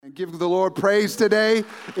Give the Lord praise today.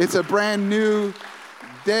 It's a brand new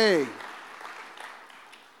day.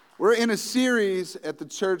 We're in a series at the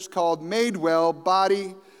church called Made Well,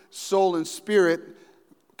 Body, Soul, and Spirit,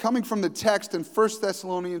 coming from the text in 1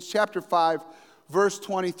 Thessalonians chapter 5, verse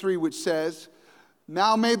 23, which says,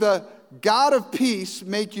 "Now may the God of peace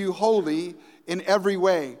make you holy in every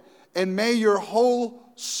way, and may your whole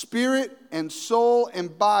spirit and soul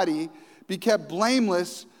and body be kept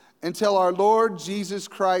blameless until our Lord Jesus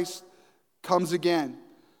Christ comes again."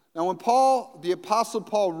 Now, when the Apostle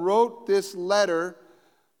Paul wrote this letter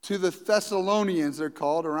to the Thessalonians, they're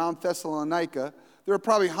called, around Thessalonica, there were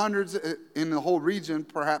probably hundreds in the whole region,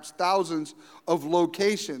 perhaps thousands of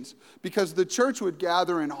locations, because the church would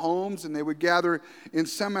gather in homes and they would gather in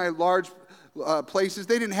semi-large places.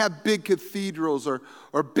 They didn't have big cathedrals or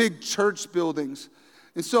big church buildings.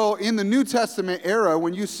 And so in the New Testament era,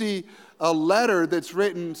 when you see a letter that's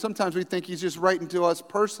written, sometimes we think he's just writing to us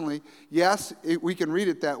personally. Yes, we can read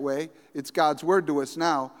it that way. It's God's word to us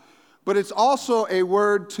now. But it's also a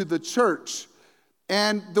word to the church.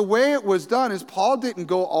 And the way it was done is Paul didn't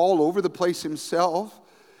go all over the place himself.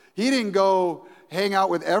 He didn't go hang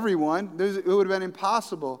out with everyone. It would have been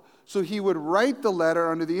impossible. So he would write the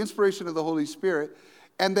letter under the inspiration of the Holy Spirit.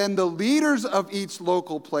 And then the leaders of each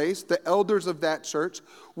local place, the elders of that church,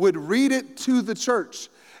 would read it to the church.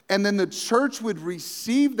 And then the church would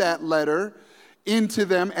receive that letter into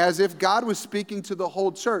them as if God was speaking to the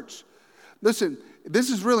whole church. Listen, this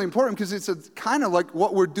is really important because it's kind of like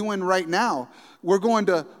what we're doing right now. We're going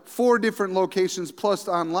to 4 different locations plus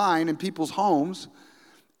online in people's homes.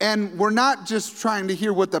 And we're not just trying to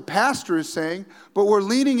hear what the pastor is saying, but we're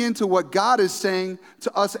leaning into what God is saying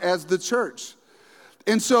to us as the church.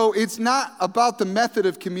 And so it's not about the method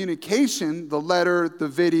of communication, the letter, the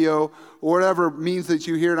video, or whatever means that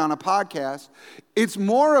you hear it on a podcast. It's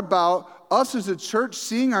more about us as a church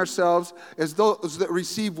seeing ourselves as those that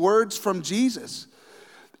receive words from Jesus.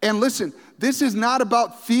 And listen, this is not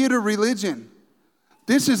about theater religion.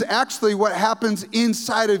 This is actually what happens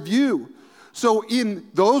inside of you. So in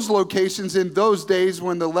those locations, in those days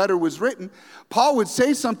when the letter was written, Paul would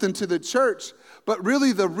say something to the church, but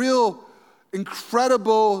really the real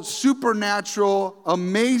incredible, supernatural,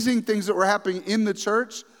 amazing things that were happening in the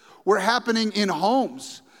church were happening in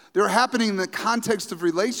homes. They were happening in the context of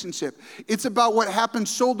relationship. It's about what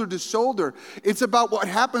happens shoulder to shoulder. It's about what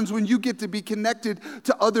happens when you get to be connected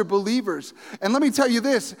to other believers. And let me tell you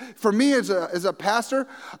this, for me as a pastor,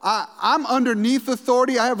 I'm underneath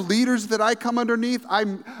authority. I have leaders that I come underneath.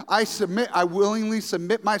 I willingly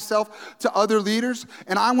submit myself to other leaders,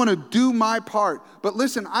 and I want to do my part. But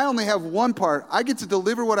listen, I only have one part. I get to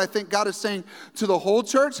deliver what I think God is saying to the whole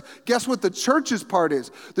church. Guess what the church's part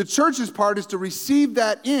is? The church's part is to receive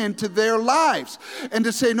that into their lives and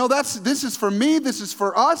to say, no, this is for me, this is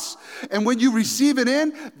for us. And when you receive it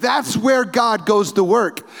in, that's where God goes to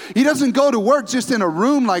work. He doesn't go to work just in a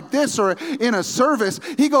room like this or in a service.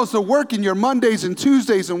 He goes to work in your Mondays and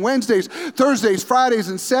Tuesdays and Wednesdays, Thursdays, Fridays,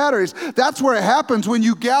 and Saturdays. That's where it happens when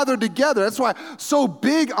you gather together. That's why I'm so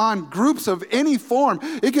big on groups of any form.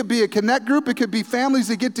 It could be a connect group. It could be families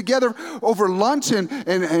that get together over lunch and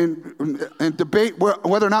debate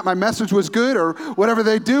whether or not my message was good or whatever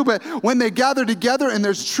they do. But when they gather together and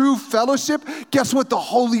there's true fellowship, guess what? The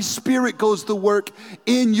Holy Spirit goes to work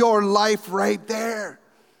in your life right there.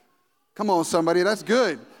 Come on, somebody. That's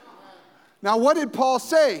good. Now, what did Paul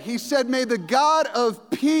say? He said, may the God of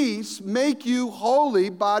peace make you holy,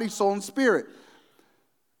 body, soul, and spirit.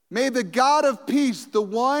 May the God of peace, the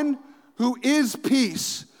one who is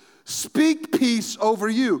peace, speak peace over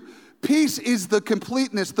you. Peace is the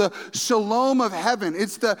completeness, the shalom of heaven.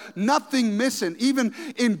 It's the nothing missing. Even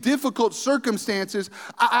in difficult circumstances,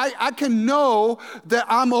 I can know that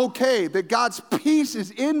I'm okay, that God's peace is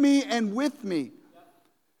in me and with me.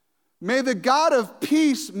 May the God of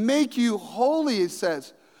peace make you holy, it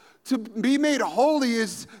says. To be made holy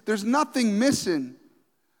is there's nothing missing.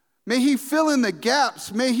 May he fill in the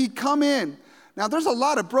gaps. May he come in. Now, there's a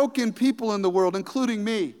lot of broken people in the world, including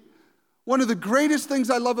me. One of the greatest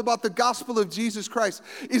things I love about the gospel of Jesus Christ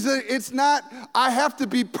is that it's not, I have to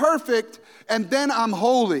be perfect and then I'm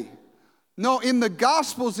holy. No, in the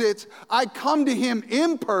gospels it's, I come to him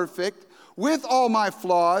imperfect with all my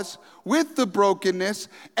flaws, with the brokenness,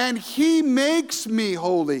 and he makes me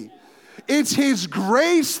holy. It's his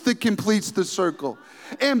grace that completes the circle.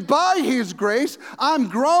 And by his grace, I'm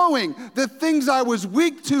growing. The things I was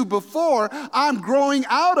weak to before, I'm growing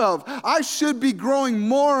out of. I should be growing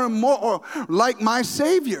more and more like my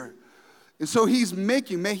Savior. And so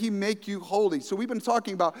may he make you holy. So we've been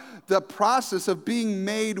talking about the process of being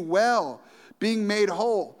made well, being made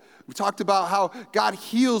whole. We talked about how God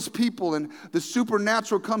heals people and the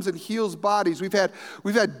supernatural comes and heals bodies. We've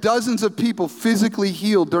had dozens of people physically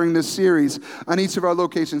healed during this series on each of our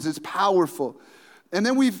locations. It's powerful. And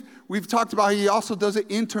then we've talked about how he also does it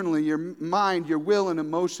internally, your mind, your will, and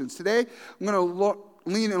emotions. Today, I'm going to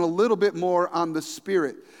lean in a little bit more on the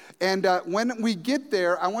Spirit. And when we get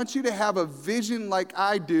there, I want you to have a vision like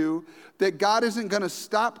I do that God isn't going to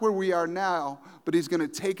stop where we are now, but he's going to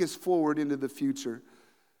take us forward into the future.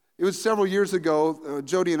 It was several years ago.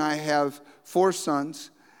 Jody and I have 4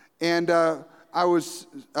 sons, and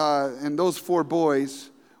and those 4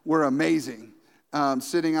 boys were amazing.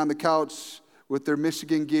 Sitting on the couch with their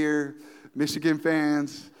Michigan gear, Michigan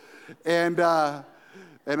fans, and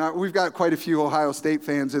we've got quite a few Ohio State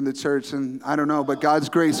fans in the church, and I don't know, but God's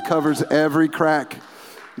grace covers every crack.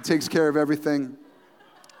 He takes care of everything.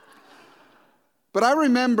 But I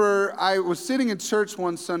remember I was sitting in church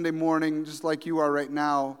one Sunday morning, just like you are right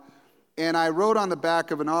now, and I wrote on the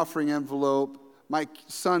back of an offering envelope my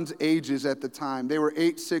sons' ages at the time. They were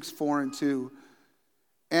 8, 6, 4, and 2.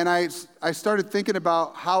 And I started thinking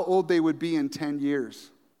about how old they would be in 10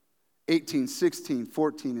 years, 18, 16,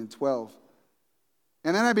 14, and 12.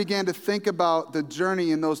 And then I began to think about the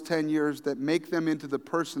journey in those 10 years that make them into the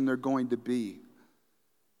person they're going to be.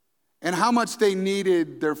 And how much they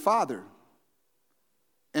needed their father.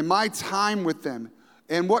 And my time with them.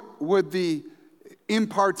 And what would the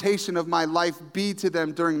impartation of my life be to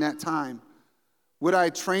them during that time? Would I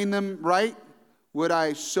train them right? Would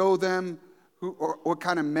I show them what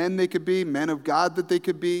kind of men they could be, men of God that they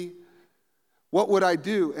could be? What would I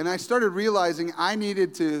do? And I started realizing I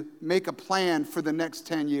needed to make a plan for the next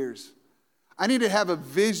 10 years. I need to have a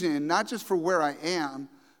vision, not just for where I am,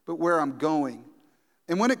 but where I'm going.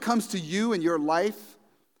 And when it comes to you and your life,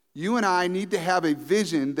 you and I need to have a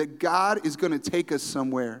vision that God is going to take us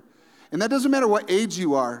somewhere. And that doesn't matter what age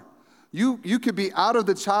you are. You could be out of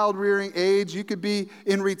the child rearing age. You could be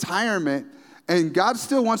in retirement. And God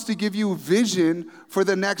still wants to give you vision for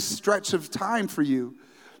the next stretch of time for you.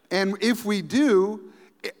 And if we do,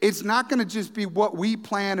 it's not going to just be what we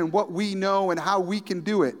plan and what we know and how we can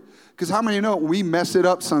do it. Because how many know we mess it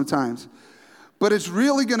up sometimes? But it's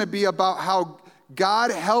really going to be about how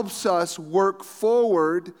God helps us work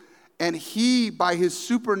forward, and he, by his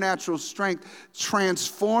supernatural strength,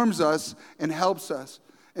 transforms us and helps us.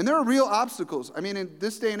 And there are real obstacles. I mean, in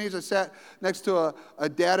this day and age, I sat next to a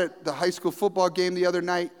dad at the high school football game the other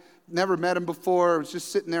night. Never met him before. I was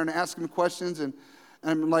just sitting there and asking him questions. And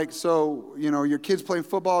I'm like, so, your kids playing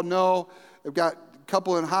football? No. I've got a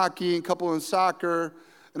couple in hockey and a couple in soccer.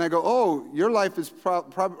 And I go, oh, your life is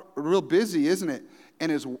probably real busy, isn't it? And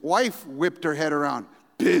his wife whipped her head around.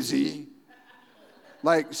 Busy.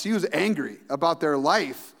 Like, she was angry about their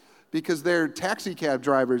life because they're taxi cab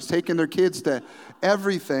drivers taking their kids to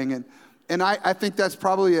everything. And I think that's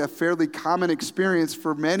probably a fairly common experience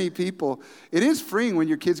for many people. It is freeing when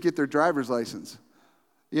your kids get their driver's license.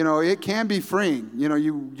 It can be freeing.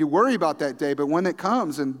 You worry about that day, but when it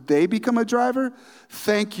comes and they become a driver,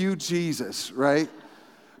 thank you, Jesus, right?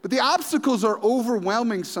 But the obstacles are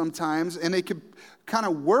overwhelming sometimes, and they can kind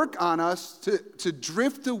of work on us to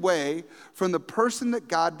drift away from the person that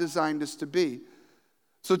God designed us to be.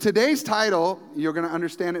 So today's title, you're going to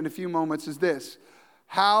understand it in a few moments, is this: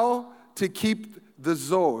 How to Keep the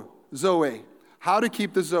Zoe. How to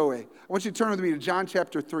keep the Zoe. I want you to turn with me to John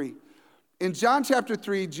chapter 3. In John chapter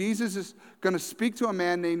 3, Jesus is going to speak to a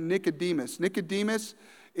man named Nicodemus. Nicodemus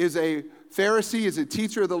is a Pharisee, is a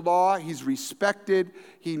teacher of the law. He's respected.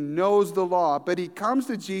 He knows the law. But he comes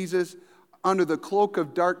to Jesus under the cloak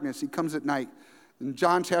of darkness. He comes at night. In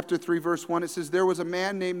John chapter 3, verse 1, it says, there was a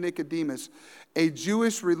man named Nicodemus, a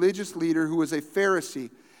Jewish religious leader who was a Pharisee.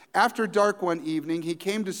 After dark one evening, he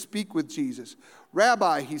came to speak with Jesus.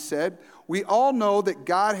 Rabbi, he said, we all know that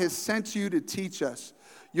God has sent you to teach us.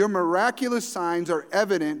 Your miraculous signs are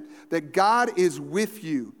evident that God is with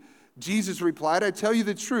you. Jesus replied, I tell you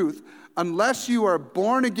the truth, unless you are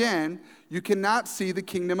born again, you cannot see the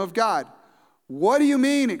kingdom of God. What do you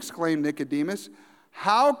mean? Exclaimed Nicodemus.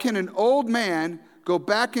 How can an old man go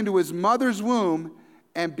back into his mother's womb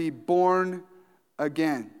and be born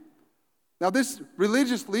again? Now, this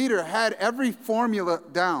religious leader had every formula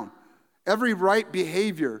down, every right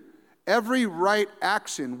behavior, every right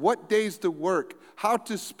action, what days to work, how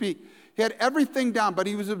to speak. He had everything down, but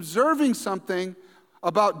he was observing something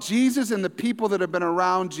about Jesus and the people that have been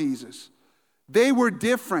around Jesus. They were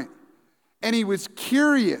different, and he was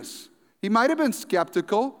curious. He might have been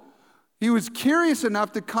skeptical. He was curious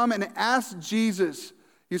enough to come and ask Jesus.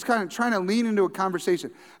 He was kind of trying to lean into a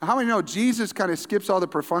conversation. How many know Jesus kind of skips all the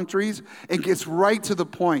perfunctories and gets right to the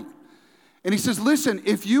point? And he says, listen,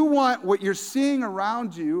 if you want what you're seeing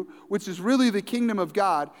around you, which is really the kingdom of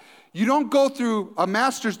God, you don't go through a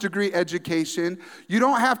master's degree education. You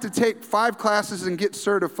don't have to take 5 classes and get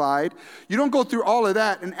certified. You don't go through all of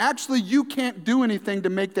that. And actually, you can't do anything to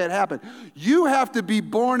make that happen. You have to be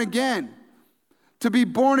born again, to be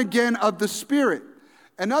born again of the Spirit.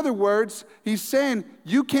 In other words, he's saying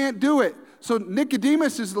you can't do it. So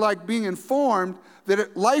Nicodemus is like being informed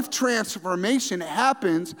that life transformation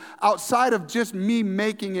happens outside of just me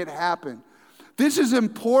making it happen. This is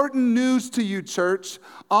important news to you, church,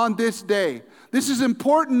 on this day. This is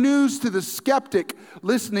important news to the skeptic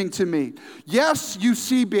listening to me. Yes, you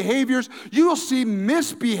see behaviors. You'll see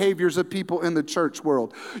misbehaviors of people in the church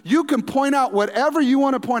world. You can point out whatever you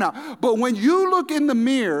want to point out. But when you look in the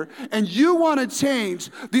mirror and you want to change,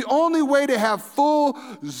 the only way to have full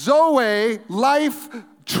Zoe life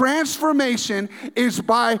transformation is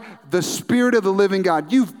by the Spirit of the living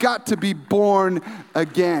God. You've got to be born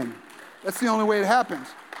again. That's the only way it happens.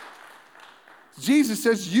 Jesus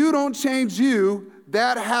says, you don't change you.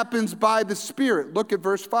 That happens by the Spirit. Look at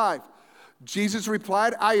verse 5. Jesus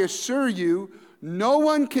replied, I assure you, no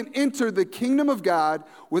one can enter the kingdom of God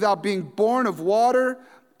without being born of water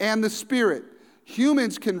and the Spirit.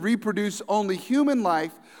 Humans can reproduce only human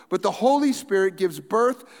life, but the Holy Spirit gives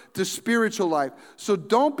birth to spiritual life. So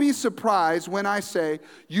don't be surprised when I say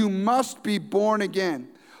you must be born again.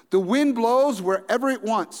 The wind blows wherever it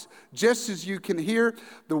wants, just as you can hear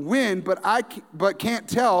the wind, but can't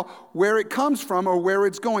tell where it comes from or where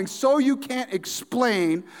it's going. So you can't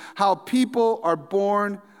explain how people are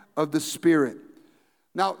born of the Spirit.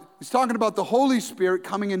 Now, he's talking about the Holy Spirit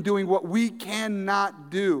coming and doing what we cannot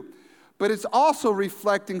do. But it's also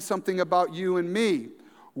reflecting something about you and me.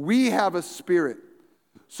 We have a spirit.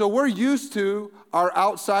 So we're used to our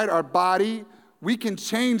outside, our body. We can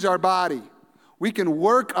change our body. We can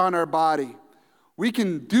work on our body. We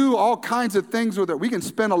can do all kinds of things with it. We can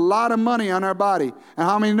spend a lot of money on our body. And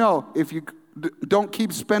how many know if you don't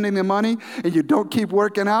keep spending the money and you don't keep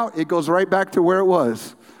working out, it goes right back to where it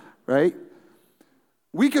was, right?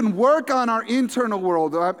 We can work on our internal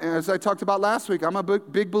world. As I talked about last week, I'm a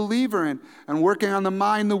big believer in working on the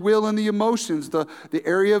mind, the will, and the emotions, the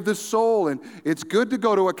area of the soul. And it's good to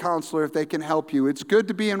go to a counselor if they can help you. It's good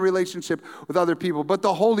to be in relationship with other people. But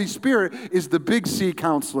the Holy Spirit is the big C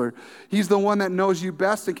counselor. He's the one that knows you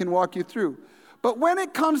best and can walk you through. But when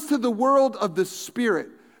it comes to the world of the Spirit,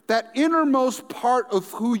 that innermost part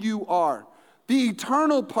of who you are, the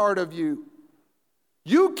eternal part of you,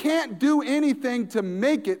 you can't do anything to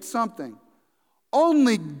make it something.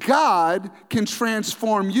 Only God can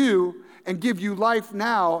transform you and give you life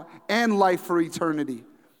now and life for eternity.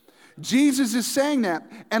 Jesus is saying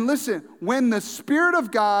that. And listen, when the Spirit of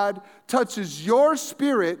God touches your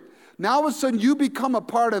spirit, now all of a sudden you become a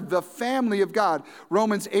part of the family of God.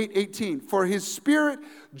 Romans 8:18. For his Spirit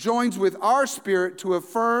joins with our spirit to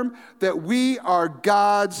affirm that we are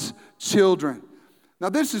God's children. Now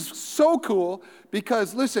this is so cool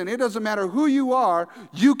because, listen, it doesn't matter who you are,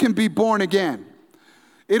 you can be born again.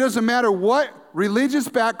 It doesn't matter what religious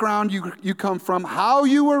background you come from, how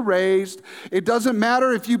you were raised. It doesn't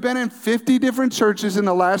matter if you've been in 50 different churches in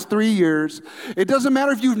the last 3 years. It doesn't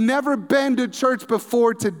matter if you've never been to church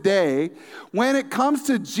before today. When it comes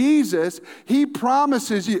to Jesus, he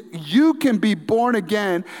promises you can be born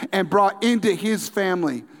again and brought into his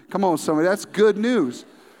family. Come on, somebody, that's good news.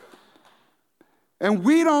 And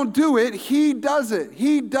we don't do it, he does it.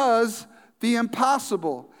 He does the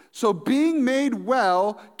impossible. So being made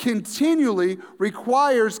well continually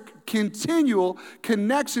requires continual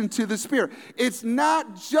connection to the Spirit. It's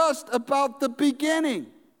not just about the beginning.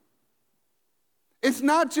 It's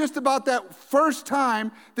not just about that first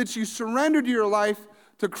time that you surrendered your life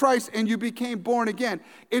to Christ and you became born again.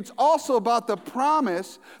 It's also about the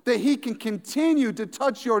promise that he can continue to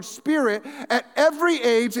touch your spirit at every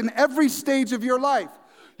age and every stage of your life.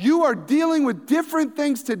 You are dealing with different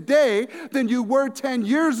things today than you were 10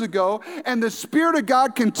 years ago, and the Spirit of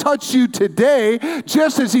God can touch you today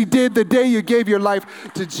just as he did the day you gave your life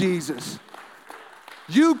to Jesus.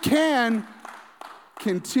 You can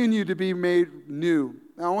continue to be made new.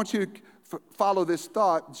 Now I want you to follow this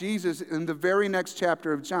thought. Jesus, in the very next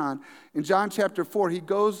chapter of John, in John chapter 4, he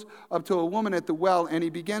goes up to a woman at the well and he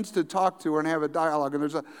begins to talk to her and have a dialogue. And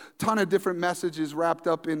there's a ton of different messages wrapped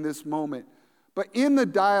up in this moment. But in the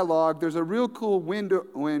dialogue, there's a real cool window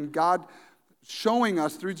when God showing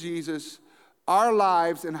us through Jesus our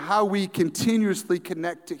lives and how we continuously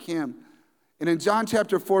connect to him. And in John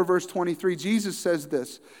chapter 4, verse 23, Jesus says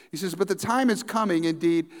this. He says, but the time is coming,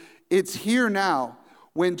 indeed, it's here now,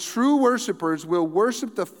 when true worshipers will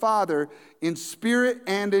worship the Father in spirit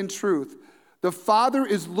and in truth. The Father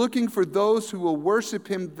is looking for those who will worship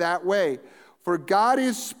him that way. For God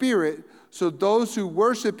is spirit, so those who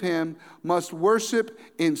worship him must worship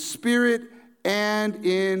in spirit and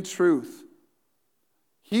in truth.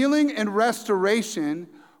 Healing and restoration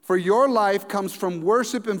for your life comes from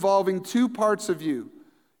worship involving two parts of you,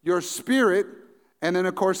 your spirit and then,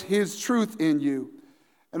 of course, his truth in you.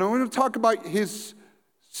 And I'm going to talk about his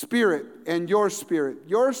spirit and your spirit.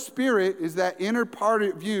 Your spirit is that inner part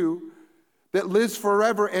of you that lives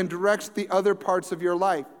forever and directs the other parts of your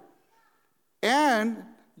life. And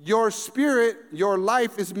your spirit, your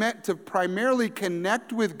life is meant to primarily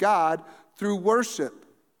connect with God through worship.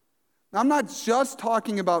 Now, I'm not just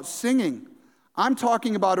talking about singing. I'm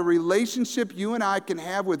talking about a relationship you and I can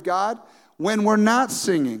have with God when we're not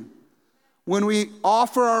singing, when we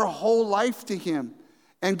offer our whole life to him.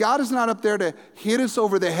 And God is not up there to hit us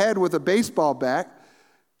over the head with a baseball bat.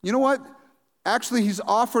 You know what? Actually, he's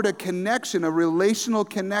offered a connection, a relational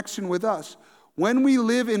connection with us. When we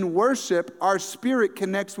live in worship, our spirit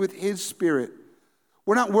connects with his spirit.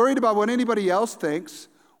 We're not worried about what anybody else thinks.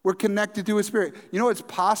 We're connected to his spirit. You know, it's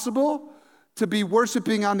possible to be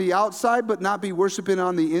worshiping on the outside but not be worshiping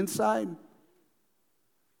on the inside.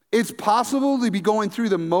 It's possible to be going through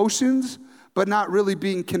the motions but not really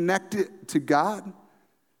being connected to God.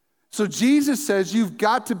 So Jesus says you've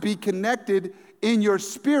got to be connected in your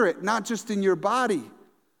spirit, not just in your body.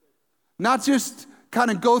 Not just kind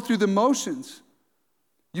of go through the motions.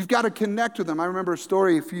 You've got to connect with them. I remember a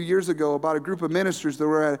story a few years ago about a group of ministers that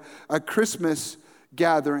were at a Christmas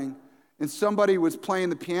gathering, and somebody was playing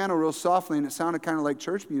the piano real softly, and it sounded kind of like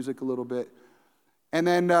church music a little bit. And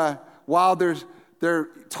then while they're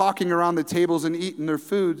talking around the tables and eating their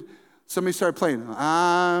food, somebody started playing,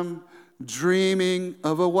 I'm dreaming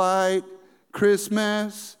of a white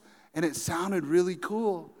Christmas. And it sounded really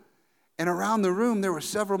cool. And around the room, there were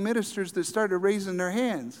several ministers that started raising their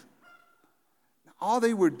hands. All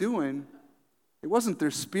they were doing, it wasn't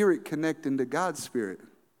their spirit connecting to God's spirit.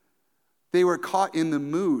 They were caught in the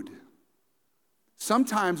mood.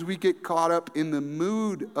 Sometimes we get caught up in the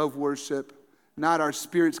mood of worship, not our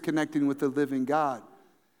spirits connecting with the living God.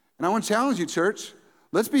 And I want to challenge you, church.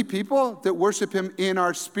 Let's be people that worship him in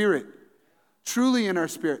our spirit, truly in our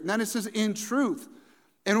spirit. And then it says in truth.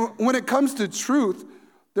 And when it comes to truth,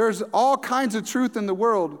 there's all kinds of truth in the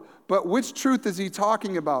world, but which truth is he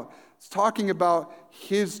talking about? It's talking about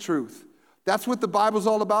his truth. That's what the Bible's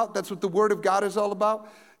all about. That's what the Word of God is all about.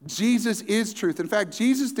 Jesus is truth. In fact,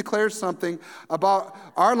 Jesus declares something about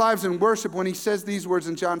our lives in worship when he says these words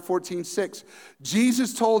in John 14:6.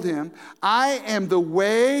 Jesus told him, I am the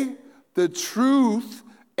way, the truth,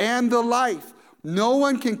 and the life. No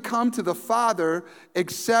one can come to the Father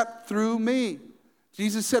except through me.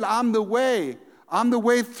 Jesus said, I'm the way. I'm the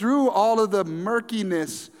way through all of the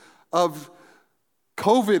murkiness of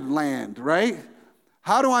COVID land, right?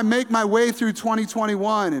 How do I make my way through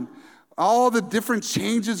 2021 and all the different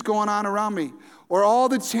changes going on around me? Or all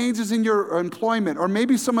the changes in your employment? Or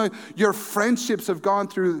maybe some of your friendships have gone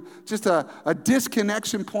through just a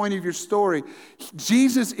disconnection point of your story.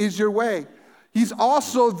 Jesus is your way. He's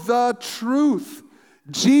also the truth.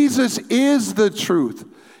 Jesus is the truth.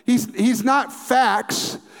 He's not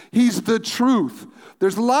facts, he's the truth.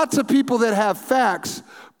 There's lots of people that have facts,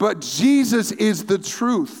 but Jesus is the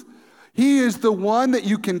truth. He is the one that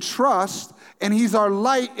you can trust, and he's our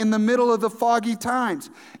light in the middle of the foggy times.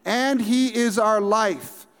 And he is our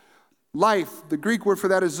life. Life, the Greek word for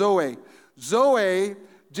that is zoe. Zoe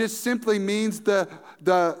just simply means the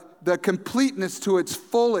completeness to its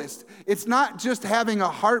fullest. It's not just having a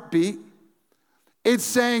heartbeat. It's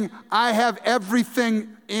saying, I have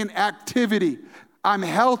everything in activity. I'm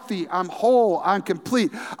healthy, I'm whole, I'm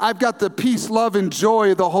complete. I've got the peace, love, and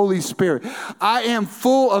joy of the Holy Spirit. I am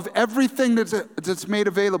full of everything that's made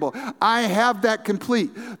available. I have that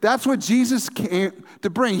complete. That's what Jesus came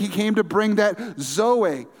to bring. He came to bring that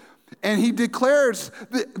Zoe. And he declares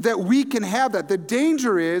that we can have that. The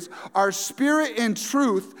danger is our spirit and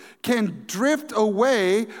truth can drift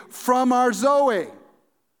away from our Zoe.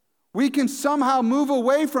 We can somehow move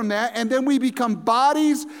away from that, and then we become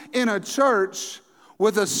bodies in a church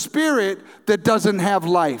with a spirit that doesn't have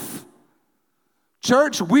life.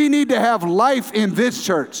 Church, we need to have life in this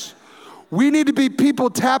church. We need to be people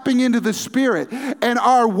tapping into the Spirit, and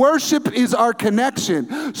our worship is our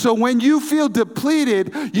connection. So when you feel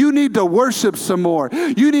depleted, you need to worship some more.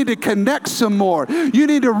 You need to connect some more. You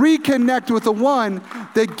need to reconnect with the one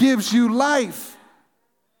that gives you life.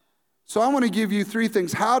 So I want to give you three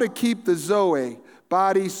things. How to keep the Zoe,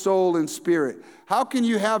 body, soul, and spirit. How can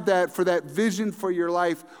you have that for that vision for your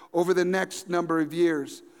life over the next number of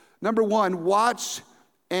years? Number one, watch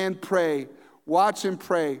and pray. watch and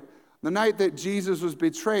pray. The night that Jesus was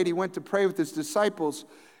betrayed, he went to pray with his disciples,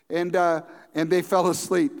 and they fell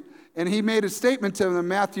asleep. And he made a statement to them in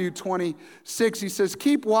Matthew 26. He says,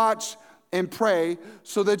 keep watch and pray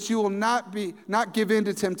so that you will not give in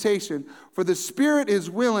to temptation. For the spirit is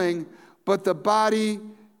willing, but the body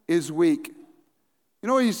is weak. You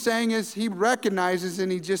know what he's saying is he recognizes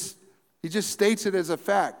and he just states it as a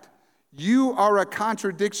fact. You are a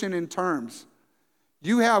contradiction in terms.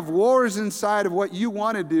 You have wars inside of what you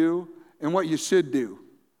want to do and what you should do.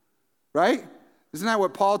 Right? Isn't that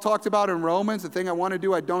what Paul talked about in Romans? The thing I want to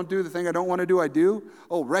do, I don't do. The thing I don't want to do, I do.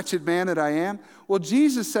 Oh, wretched man that I am. Well,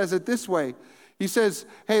 Jesus says it this way. He says,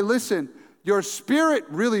 hey, listen, your spirit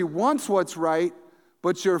really wants what's right,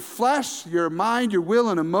 but your flesh, your mind, your will,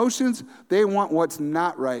 and emotions, they want what's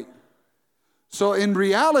not right. So in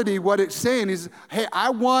reality, what it's saying is, hey, I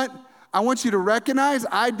want you to recognize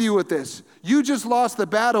I deal with this. You just lost the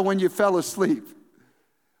battle when you fell asleep.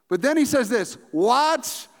 But then he says this,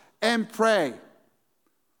 watch and pray.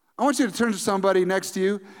 I want you to turn to somebody next to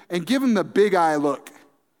you and give them the big eye look.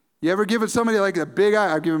 You ever given somebody like a big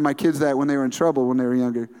eye? I've given my kids that when they were in trouble when they were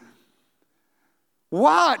younger.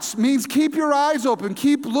 Watch means keep your eyes open,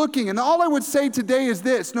 keep looking. And all I would say today is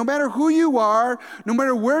this, no matter who you are, no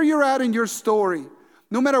matter where you're at in your story,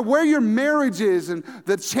 no matter where your marriage is and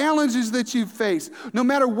the challenges that you face, no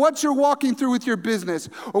matter what you're walking through with your business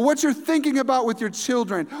or what you're thinking about with your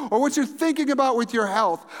children or what you're thinking about with your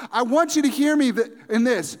health, I want you to hear me in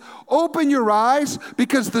this. Open your eyes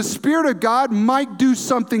because the Spirit of God might do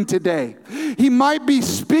something today. He might be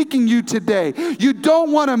speaking you today. You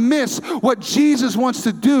don't want to miss what Jesus wants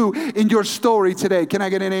to do in your story today. Can I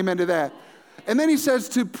get an amen to that? And then he says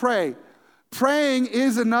to pray. Praying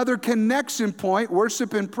is another connection point,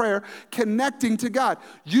 worship and prayer, connecting to God.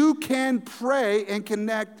 You can pray and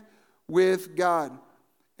connect with God.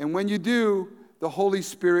 And when you do, the Holy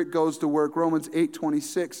Spirit goes to work. Romans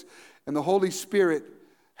 8:26. And the Holy Spirit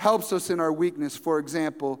helps us in our weakness. For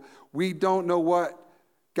example, we don't know what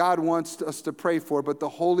God wants us to pray for, but the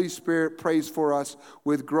Holy Spirit prays for us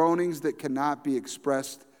with groanings that cannot be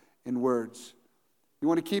expressed in words. You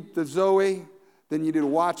want to keep the Zoe? Then you need to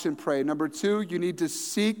watch and pray. Number 2, you need to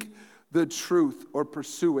seek the truth or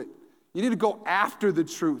pursue it. You need to go after the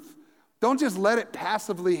truth. Don't just let it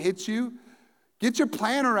passively hit you. Get your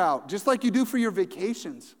planner out, just like you do for your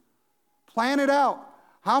vacations. Plan it out.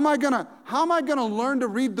 How am I gonna learn to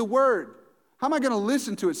read the Word? How am I gonna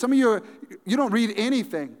listen to it? Some of you don't read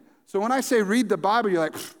anything. So when I say read the Bible, you're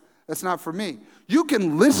like, that's not for me. You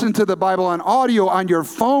can listen to the Bible on audio on your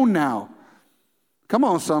phone now. Come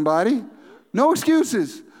on, somebody. No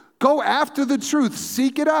excuses. Go after the truth.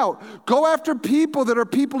 Seek it out. Go after people that are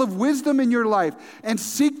people of wisdom in your life and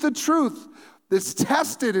seek the truth that's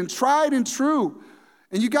tested and tried and true.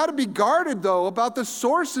 And you got to be guarded, though, about the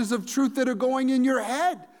sources of truth that are going in your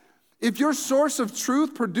head. If your source of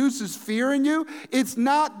truth produces fear in you, it's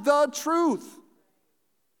not the truth.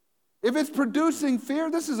 If it's producing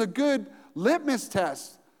fear, this is a good litmus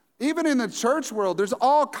test. Even in the church world, there's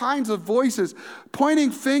all kinds of voices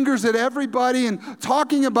pointing fingers at everybody and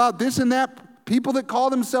talking about this and that. People that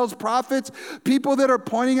call themselves prophets, people that are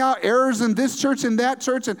pointing out errors in this church and that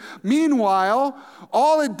church. And meanwhile,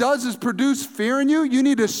 all it does is produce fear in you. You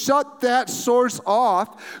need to shut that source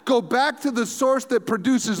off. Go back to the source that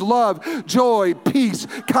produces love, joy, peace,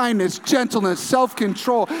 kindness, gentleness,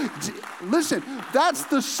 self-control. Listen, that's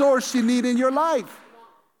the source you need in your life.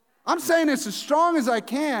 I'm saying this as strong as I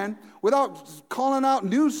can without calling out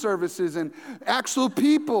news services and actual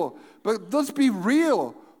people. But let's be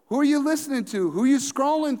real. Who are you listening to? Who are you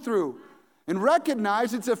scrolling through? And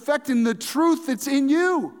recognize it's affecting the truth that's in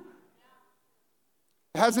you.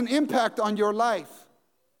 It has an impact on your life.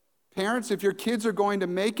 Parents, if your kids are going to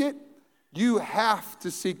make it, you have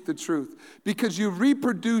to seek the truth because you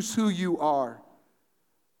reproduce who you are.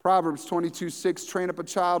 Proverbs 22:6, train up a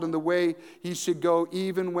child in the way he should go,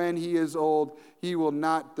 even when he is old, he will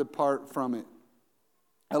not depart from it.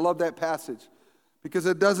 I love that passage because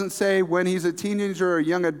it doesn't say when he's a teenager or a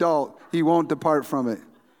young adult, he won't depart from it.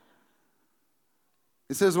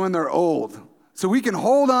 It says when they're old. So we can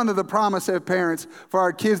hold on to the promise as parents for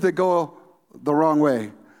our kids that go the wrong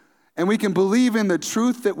way. And we can believe in the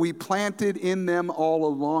truth that we planted in them all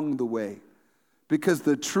along the way because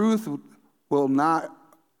the truth will not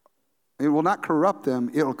corrupt them.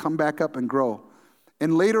 It'll come back up and grow.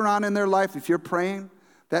 And later on in their life, if you're praying,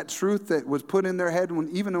 that truth that was put in their head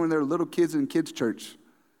even when they're little kids in kids' church,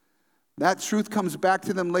 that truth comes back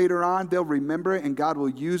to them later on. They'll remember it, and God will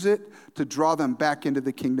use it to draw them back into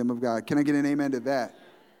the kingdom of God. Can I get an amen to that?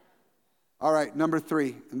 All right, number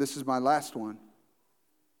 3, and this is my last one.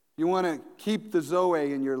 you want to keep the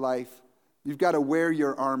Zoe in your life, you've got to wear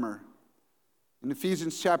your armor. In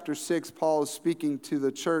Ephesians chapter 6, Paul is speaking to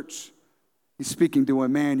the church. He's speaking to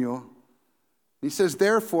Emmanuel. He says,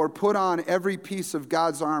 therefore, put on every piece of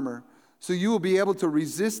God's armor, so you will be able to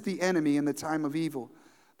resist the enemy in the time of evil.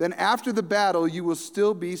 Then after the battle, you will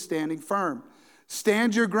still be standing firm.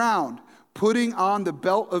 Stand your ground, putting on the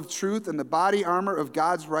belt of truth and the body armor of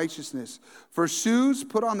God's righteousness. For shoes,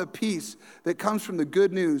 put on the peace that comes from the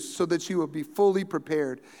good news so that you will be fully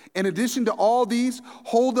prepared. In addition to all these,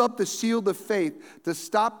 hold up the shield of faith to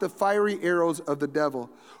stop the fiery arrows of the devil.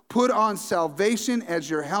 Put on salvation as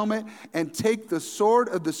your helmet and take the sword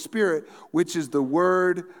of the Spirit, which is the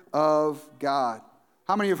word of God.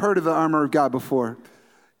 How many have heard of the armor of God before?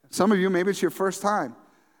 Some of you, maybe it's your first time.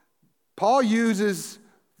 Paul uses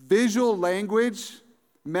visual language,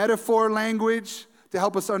 metaphor language to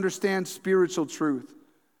help us understand spiritual truth.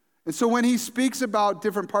 And so when he speaks about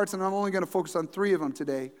different parts, and I'm only going to focus on 3 of them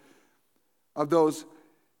today, of those,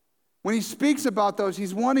 when he speaks about those,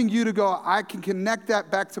 he's wanting you to go, I can connect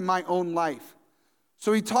that back to my own life.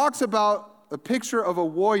 So he talks about a picture of a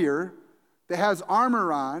warrior that has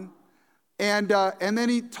armor on, and then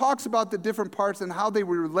he talks about the different parts and how they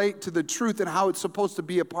relate to the truth and how it's supposed to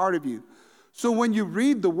be a part of you. So when you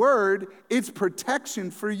read the word, it's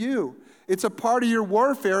protection for you. It's a part of your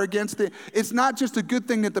warfare against it's not just a good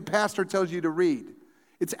thing that the pastor tells you to read.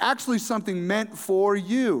 It's actually something meant for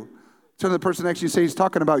you. Turn to the person next to you and say, he's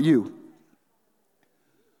talking about you.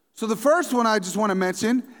 So the first one I just want to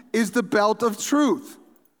mention is the belt of truth.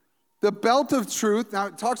 The belt of truth, now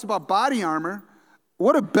it talks about body armor.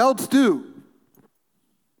 What do belts do?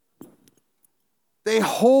 They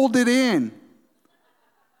hold it in.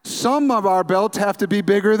 Some of our belts have to be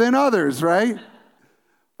bigger than others, right?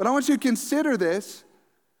 But I want you to consider this,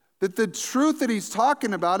 that the truth that he's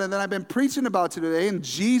talking about and that I've been preaching about today, and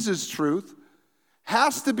Jesus' truth,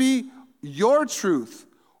 has to be your truth,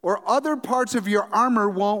 or other parts of your armor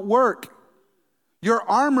won't work. Your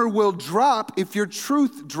armor will drop if your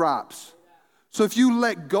truth drops. So if you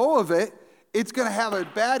let go of it, it's going to have a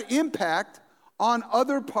bad impact on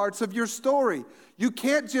other parts of your story. You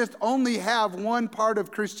can't just only have one part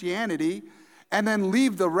of Christianity and then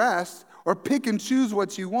leave the rest or pick and choose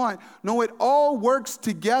what you want. No, it all works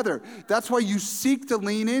together. That's why you seek to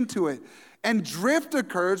lean into it. And drift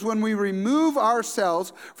occurs when we remove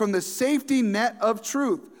ourselves from the safety net of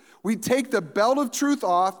truth. We take the belt of truth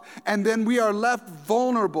off, and then we are left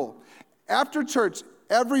vulnerable. After church,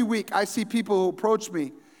 every week, I see people who approach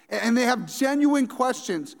me, and they have genuine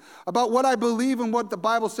questions about what I believe and what the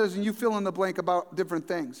Bible says, and you fill in the blank about different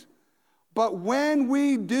things. But when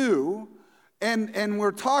we do, and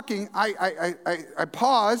we're talking, I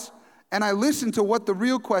pause, and I listen to what the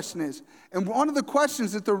real question is. And one of the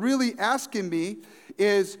questions that they're really asking me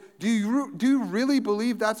is, do you really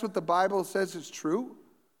believe that's what the Bible says is true?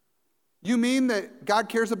 You mean that God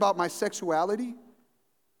cares about my sexuality?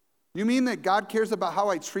 You mean that God cares about how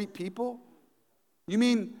I treat people? You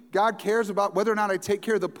mean God cares about whether or not I take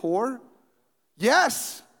care of the poor?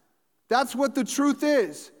 Yes, that's what the truth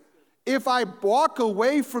is. If I walk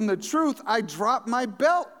away from the truth, I drop my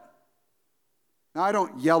belt. Now, I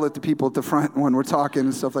don't yell at the people at the front when we're talking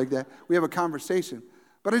and stuff like that. We have a conversation.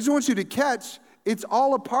 But I just want you to catch, it's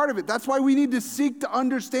all a part of it. That's why we need to seek to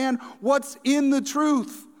understand what's in the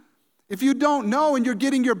truth. If you don't know and you're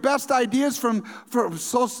getting your best ideas from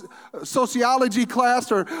sociology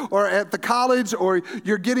class or at the college, or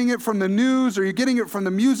you're getting it from the news, or you're getting it from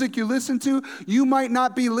the music you listen to, you might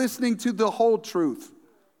not be listening to the whole truth.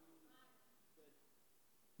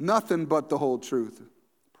 Nothing but the whole truth.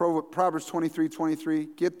 Proverbs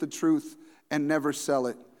 23:23, get the truth and never sell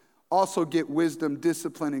it. Also get wisdom,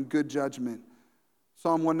 discipline, and good judgment.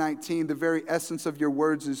 Psalm 119, the very essence of your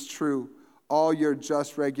words is true. All your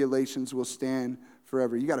just regulations will stand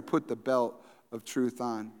forever. You got to put the belt of truth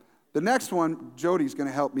on. The next one, Jody's going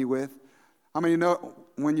to help me with. How many know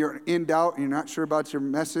when you're in doubt and you're not sure about your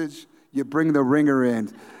message, you bring the ringer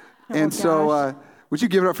in. And so would you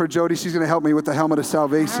give it up for Jody? She's going to help me with the helmet of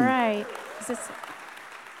salvation. All right.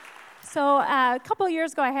 So a couple of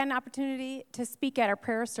years ago, I had an opportunity to speak at our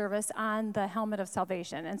prayer service on the helmet of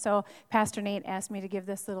salvation. And so Pastor Nate asked me to give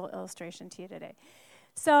this little illustration to you today.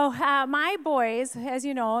 So my boys, as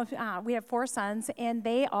you know, we have 4 sons, and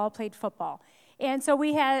they all played football. And so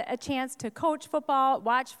we had a chance to coach football,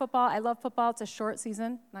 watch football. I love football. It's a short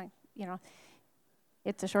season,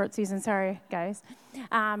 It's a short season, sorry, guys.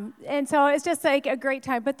 And so it's just like a great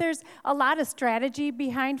time. But there's a lot of strategy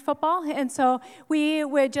behind football. And so we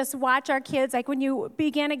would just watch our kids. Like when you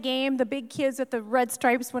began a game, the big kids with the red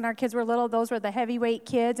stripes when our kids were little, those were the heavyweight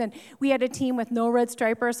kids. And we had a team with no red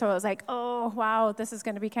stripers. So it was like, oh, wow, this is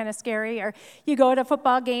going to be kind of scary. Or you go to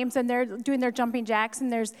football games and they're doing their jumping jacks.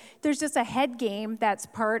 And there's just a head game that's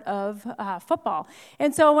part of football.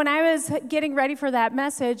 And so when I was getting ready for that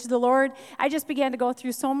message, the Lord, I just began to go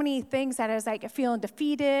through so many things that I was like feeling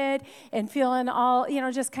defeated and feeling all,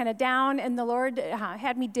 just kind of down. And the Lord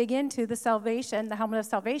had me dig into the salvation, the helmet of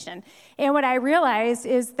salvation. And what I realized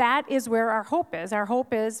is that is where our hope is. Our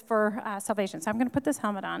hope is for salvation. So I'm going to put this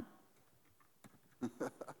helmet on.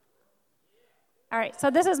 All right, so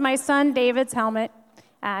this is my son David's helmet.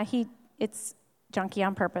 It's junky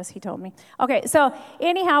on purpose, he told me. Okay, so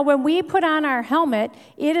anyhow, when we put on our helmet,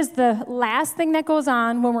 it is the last thing that goes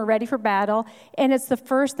on when we're ready for battle, and it's the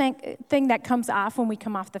first thing that comes off when we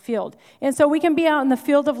come off the field. And so we can be out in the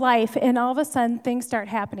field of life, and all of a sudden, things start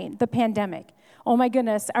happening. The pandemic. Oh my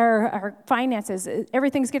goodness, our finances,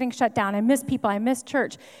 everything's getting shut down. I miss people, I miss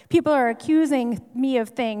church. People are accusing me of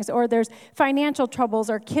things, or there's financial troubles,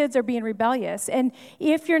 or kids are being rebellious. And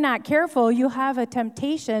if you're not careful, you'll have a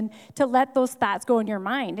temptation to let those thoughts go in your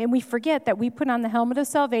mind. And we forget that we put on the helmet of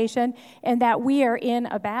salvation and that we are in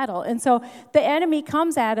a battle. And so the enemy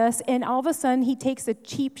comes at us, and all of a sudden he takes a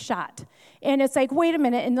cheap shot. And it's like, wait a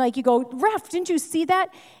minute, and like you go, ref, didn't you see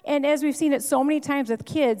that? And as we've seen it so many times with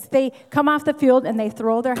kids, they come off the field and they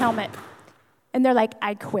throw their helmet. And they're like,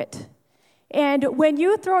 I quit. And when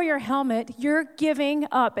you throw your helmet, you're giving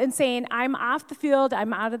up and saying, I'm off the field,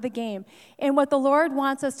 I'm out of the game. And what the Lord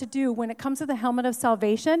wants us to do when it comes to the helmet of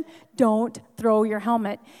salvation, don't throw your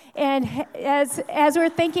helmet. And as we're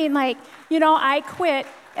thinking like, I quit,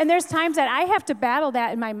 and there's times that I have to battle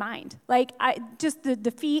that in my mind. Like, just the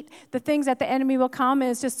defeat, the things that the enemy will come, and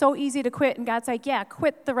it's just so easy to quit. And God's like, yeah,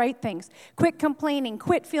 quit the right things. Quit complaining.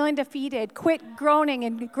 Quit feeling defeated. Quit groaning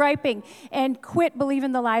and griping. And quit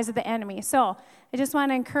believing the lies of the enemy. So I just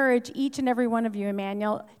want to encourage each and every one of you,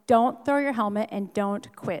 Emmanuel, don't throw your helmet and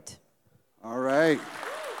don't quit. All right.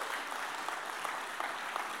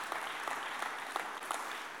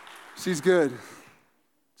 She's good.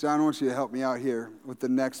 John, I want you to help me out here with the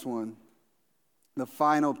next one. The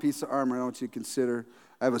final piece of armor I want you to consider.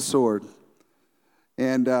 I have a sword.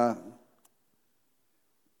 And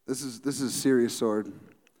this is a serious sword.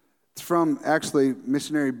 It's from, actually,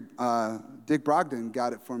 missionary Dick Brogden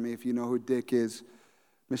got it for me, if you know who Dick is.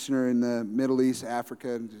 Missionary in the Middle East,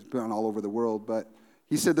 Africa, and he's been all over the world. But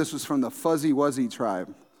he said this was from the Fuzzy Wuzzy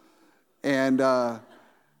tribe. And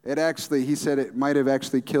he said it might have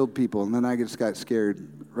actually killed people. And then I just got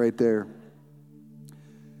scared right there.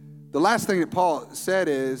 The last thing that Paul said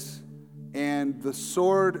is, and the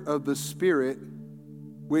sword of the Spirit,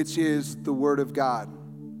 which is the Word of God.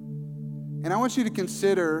 And I want you to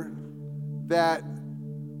consider that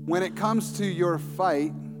when it comes to your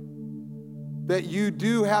fight, that you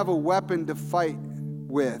do have a weapon to fight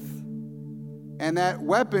with. And that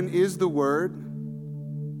weapon is the Word,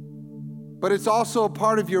 but it's also a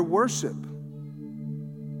part of your worship.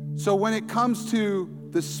 So when it comes to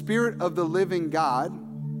the Spirit of the living God,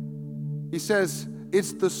 he says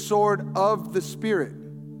it's the sword of the Spirit.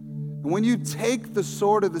 And when you take the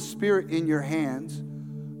sword of the Spirit in your hands,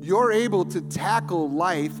 you're able to tackle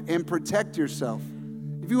life and protect yourself.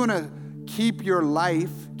 If you want to keep your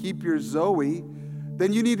life, keep your Zoe,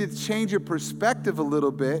 then you need to change your perspective a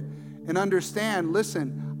little bit and understand,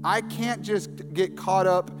 listen, I can't just get caught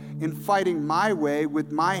up in fighting my way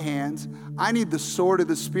with my hands. I need the sword of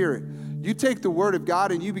the Spirit. You take the Word of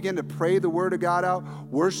God and you begin to pray the Word of God out,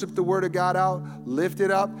 worship the Word of God out, lift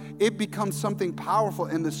it up. It becomes something powerful,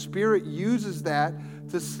 and the Spirit uses that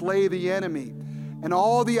to slay the enemy and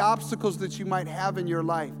all the obstacles that you might have in your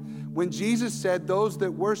life. When Jesus said, those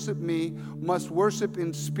that worship me must worship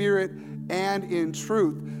in spirit and in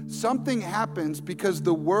truth, something happens because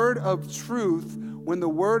the word of truth, when the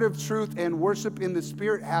word of truth and worship in the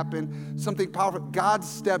Spirit happen, something powerful, God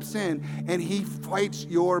steps in and he fights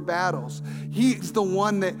your battles. He's the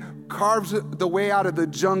one that carves the way out of the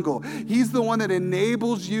jungle. He's the one that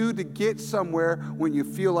enables you to get somewhere when you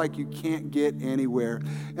feel like you can't get anywhere.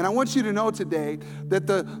 And I want you to know today that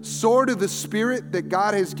the sword of the Spirit that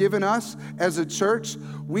God has given us as a church,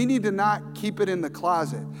 we need to not keep it in the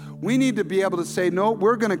closet. We need to be able to say, no,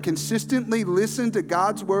 we're going to consistently listen to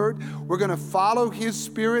God's word. We're going to follow his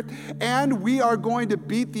Spirit, and we are going to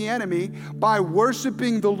beat the enemy by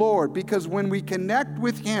worshiping the Lord. Because when we connect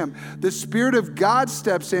with him, the Spirit of God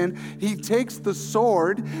steps in He takes the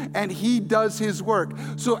sword and he does his work.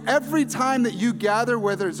 So every time that you gather,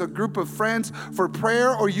 whether it's a group of friends for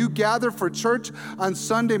prayer or you gather for church on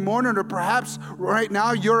Sunday morning, or perhaps right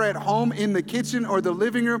now you're at home in the kitchen or the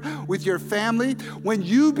living room with your family, when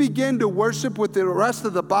you begin to worship with the rest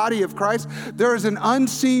of the body of Christ, there is an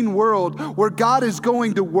unseen world where God is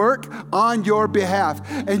going to work on your behalf,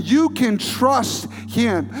 and you can trust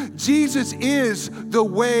him. Jesus is the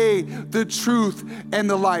way, the truth, and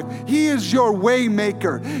the life. He is your way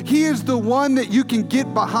maker. He is the one that you can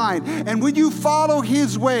get behind. And when you follow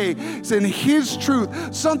his way and his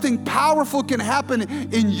truth, something powerful can happen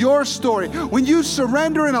in your story. When you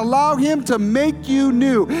surrender and allow him to make you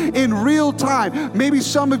new in real time. Maybe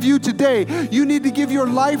some of you today, you need to give your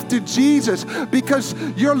life to Jesus because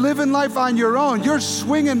you're living life on your own. You're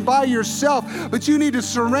swinging by yourself, but you need to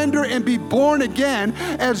surrender and be born again,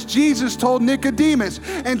 as Jesus told Nicodemus.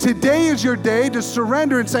 And today is your day to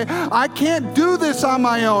surrender and say, I can't do this on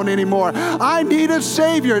my own anymore. I need a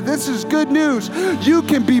Savior. This is good news. You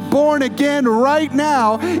can be born again right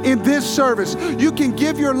now in this service. You can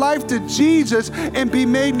give your life to Jesus and be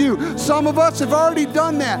made new. Some of us have already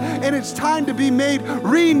done that, and it's time to be made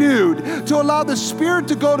renewed, to allow the Spirit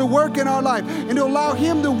to go to work in our life and to allow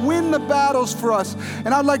him to win the battles for us. And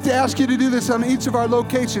I'd like to ask you to do this on each of our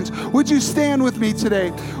locations. Would you stand with me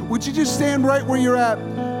today? Would you just stand right where you're at?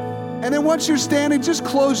 And then once you're standing, just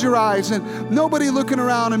close your eyes, and nobody looking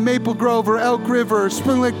around in Maple Grove or Elk River or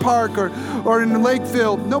Spring Lake Park or in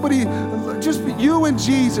Lakeville. Nobody, just you and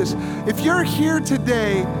Jesus. If you're here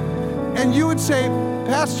today and you would say,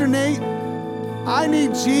 Pastor Nate, I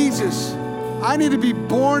need Jesus. I need to be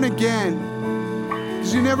born again.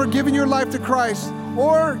 Because you've never given your life to Christ.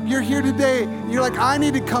 Or you're here today, and you're like, I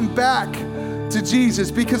need to come back to Jesus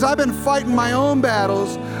because I've been fighting my own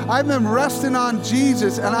battles. I've been resting on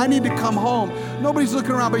Jesus, and I need to come home. Nobody's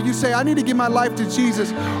looking around, but you say, I need to give my life to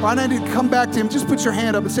Jesus, or I need to come back to him. Just put your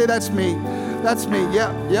hand up and say, that's me. That's me.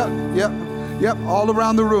 Yep. All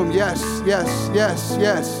around the room. Yes.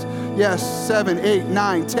 7, 8,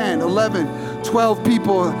 9, 10, 11, 12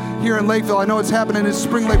 people here in Lakeville. I know it's happening in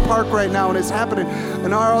Spring Lake Park right now, and it's happening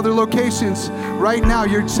in our other locations right now.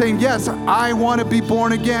 You're saying, yes, I want to be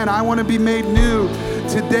born again. I want to be made new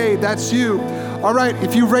today. That's you. All right,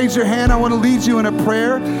 if you raise your hand, I want to lead you in a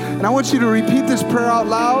prayer, and I want you to repeat this prayer out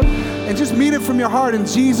loud and just mean it from your heart, and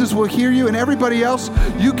Jesus will hear you, and everybody else,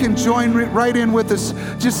 you can join right in with us.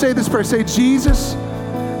 Just say this prayer. Say, Jesus,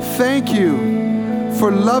 thank you for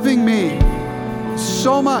loving me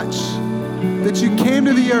so much that you came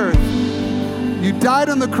to the earth. You died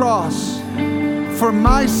on the cross for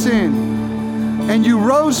my sin, and you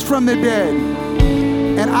rose from the dead.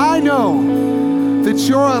 And I know that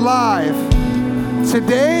you're alive.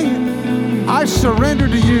 Today, I surrender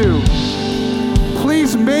to you.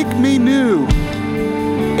 Please make me new.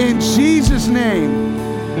 In Jesus' name,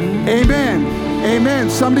 amen. Amen.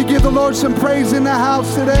 Somebody give the Lord some praise in the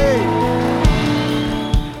house today.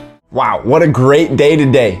 Wow, what a great day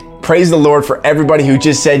today. Praise the Lord for everybody who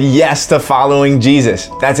just said yes to following Jesus.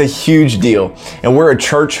 That's a huge deal. And we're a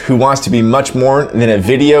church who wants to be much more than a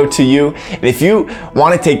video to you. And if you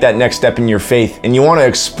want to take that next step in your faith and you want to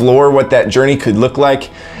explore what that journey could look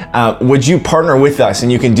like, would you partner with us?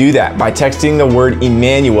 And you can do that by texting the word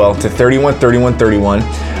Emmanuel to 313131.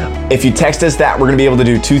 If you text us that, we're going to be able to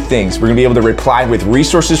do two things. We're going to be able to reply with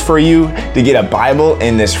resources for you to get a Bible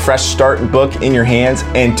and this Fresh Start book in your hands,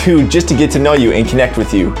 and two, just to get to know you and connect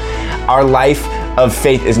with you. Our life of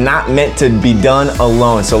faith is not meant to be done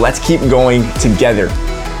alone, so let's keep going together.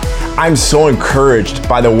 I'm so encouraged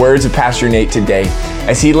by the words of Pastor Nate today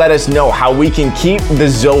as he let us know how we can keep the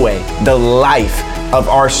Zoe, the life of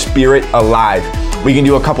our spirit, alive. We can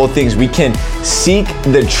do a couple of things. We can seek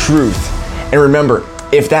the truth. And remember,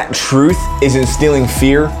 if that truth is instilling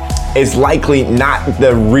fear, it's likely not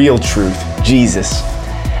the real truth, Jesus.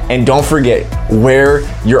 And don't forget, wear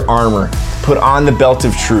your armor. Put on the belt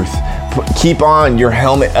of truth. Keep on your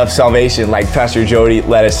helmet of salvation, like Pastor Jody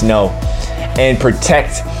let us know. And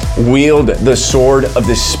wield the sword of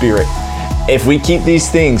the Spirit. If we keep these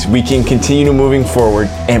things, we can continue moving forward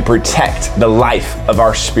and protect the life of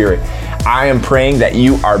our spirit. I am praying that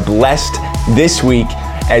you are blessed this week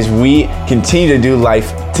as we continue to do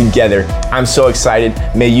life together. I'm so excited.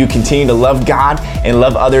 May you continue to love God and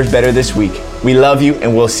love others better this week. We love you,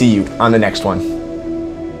 and we'll see you on the next one.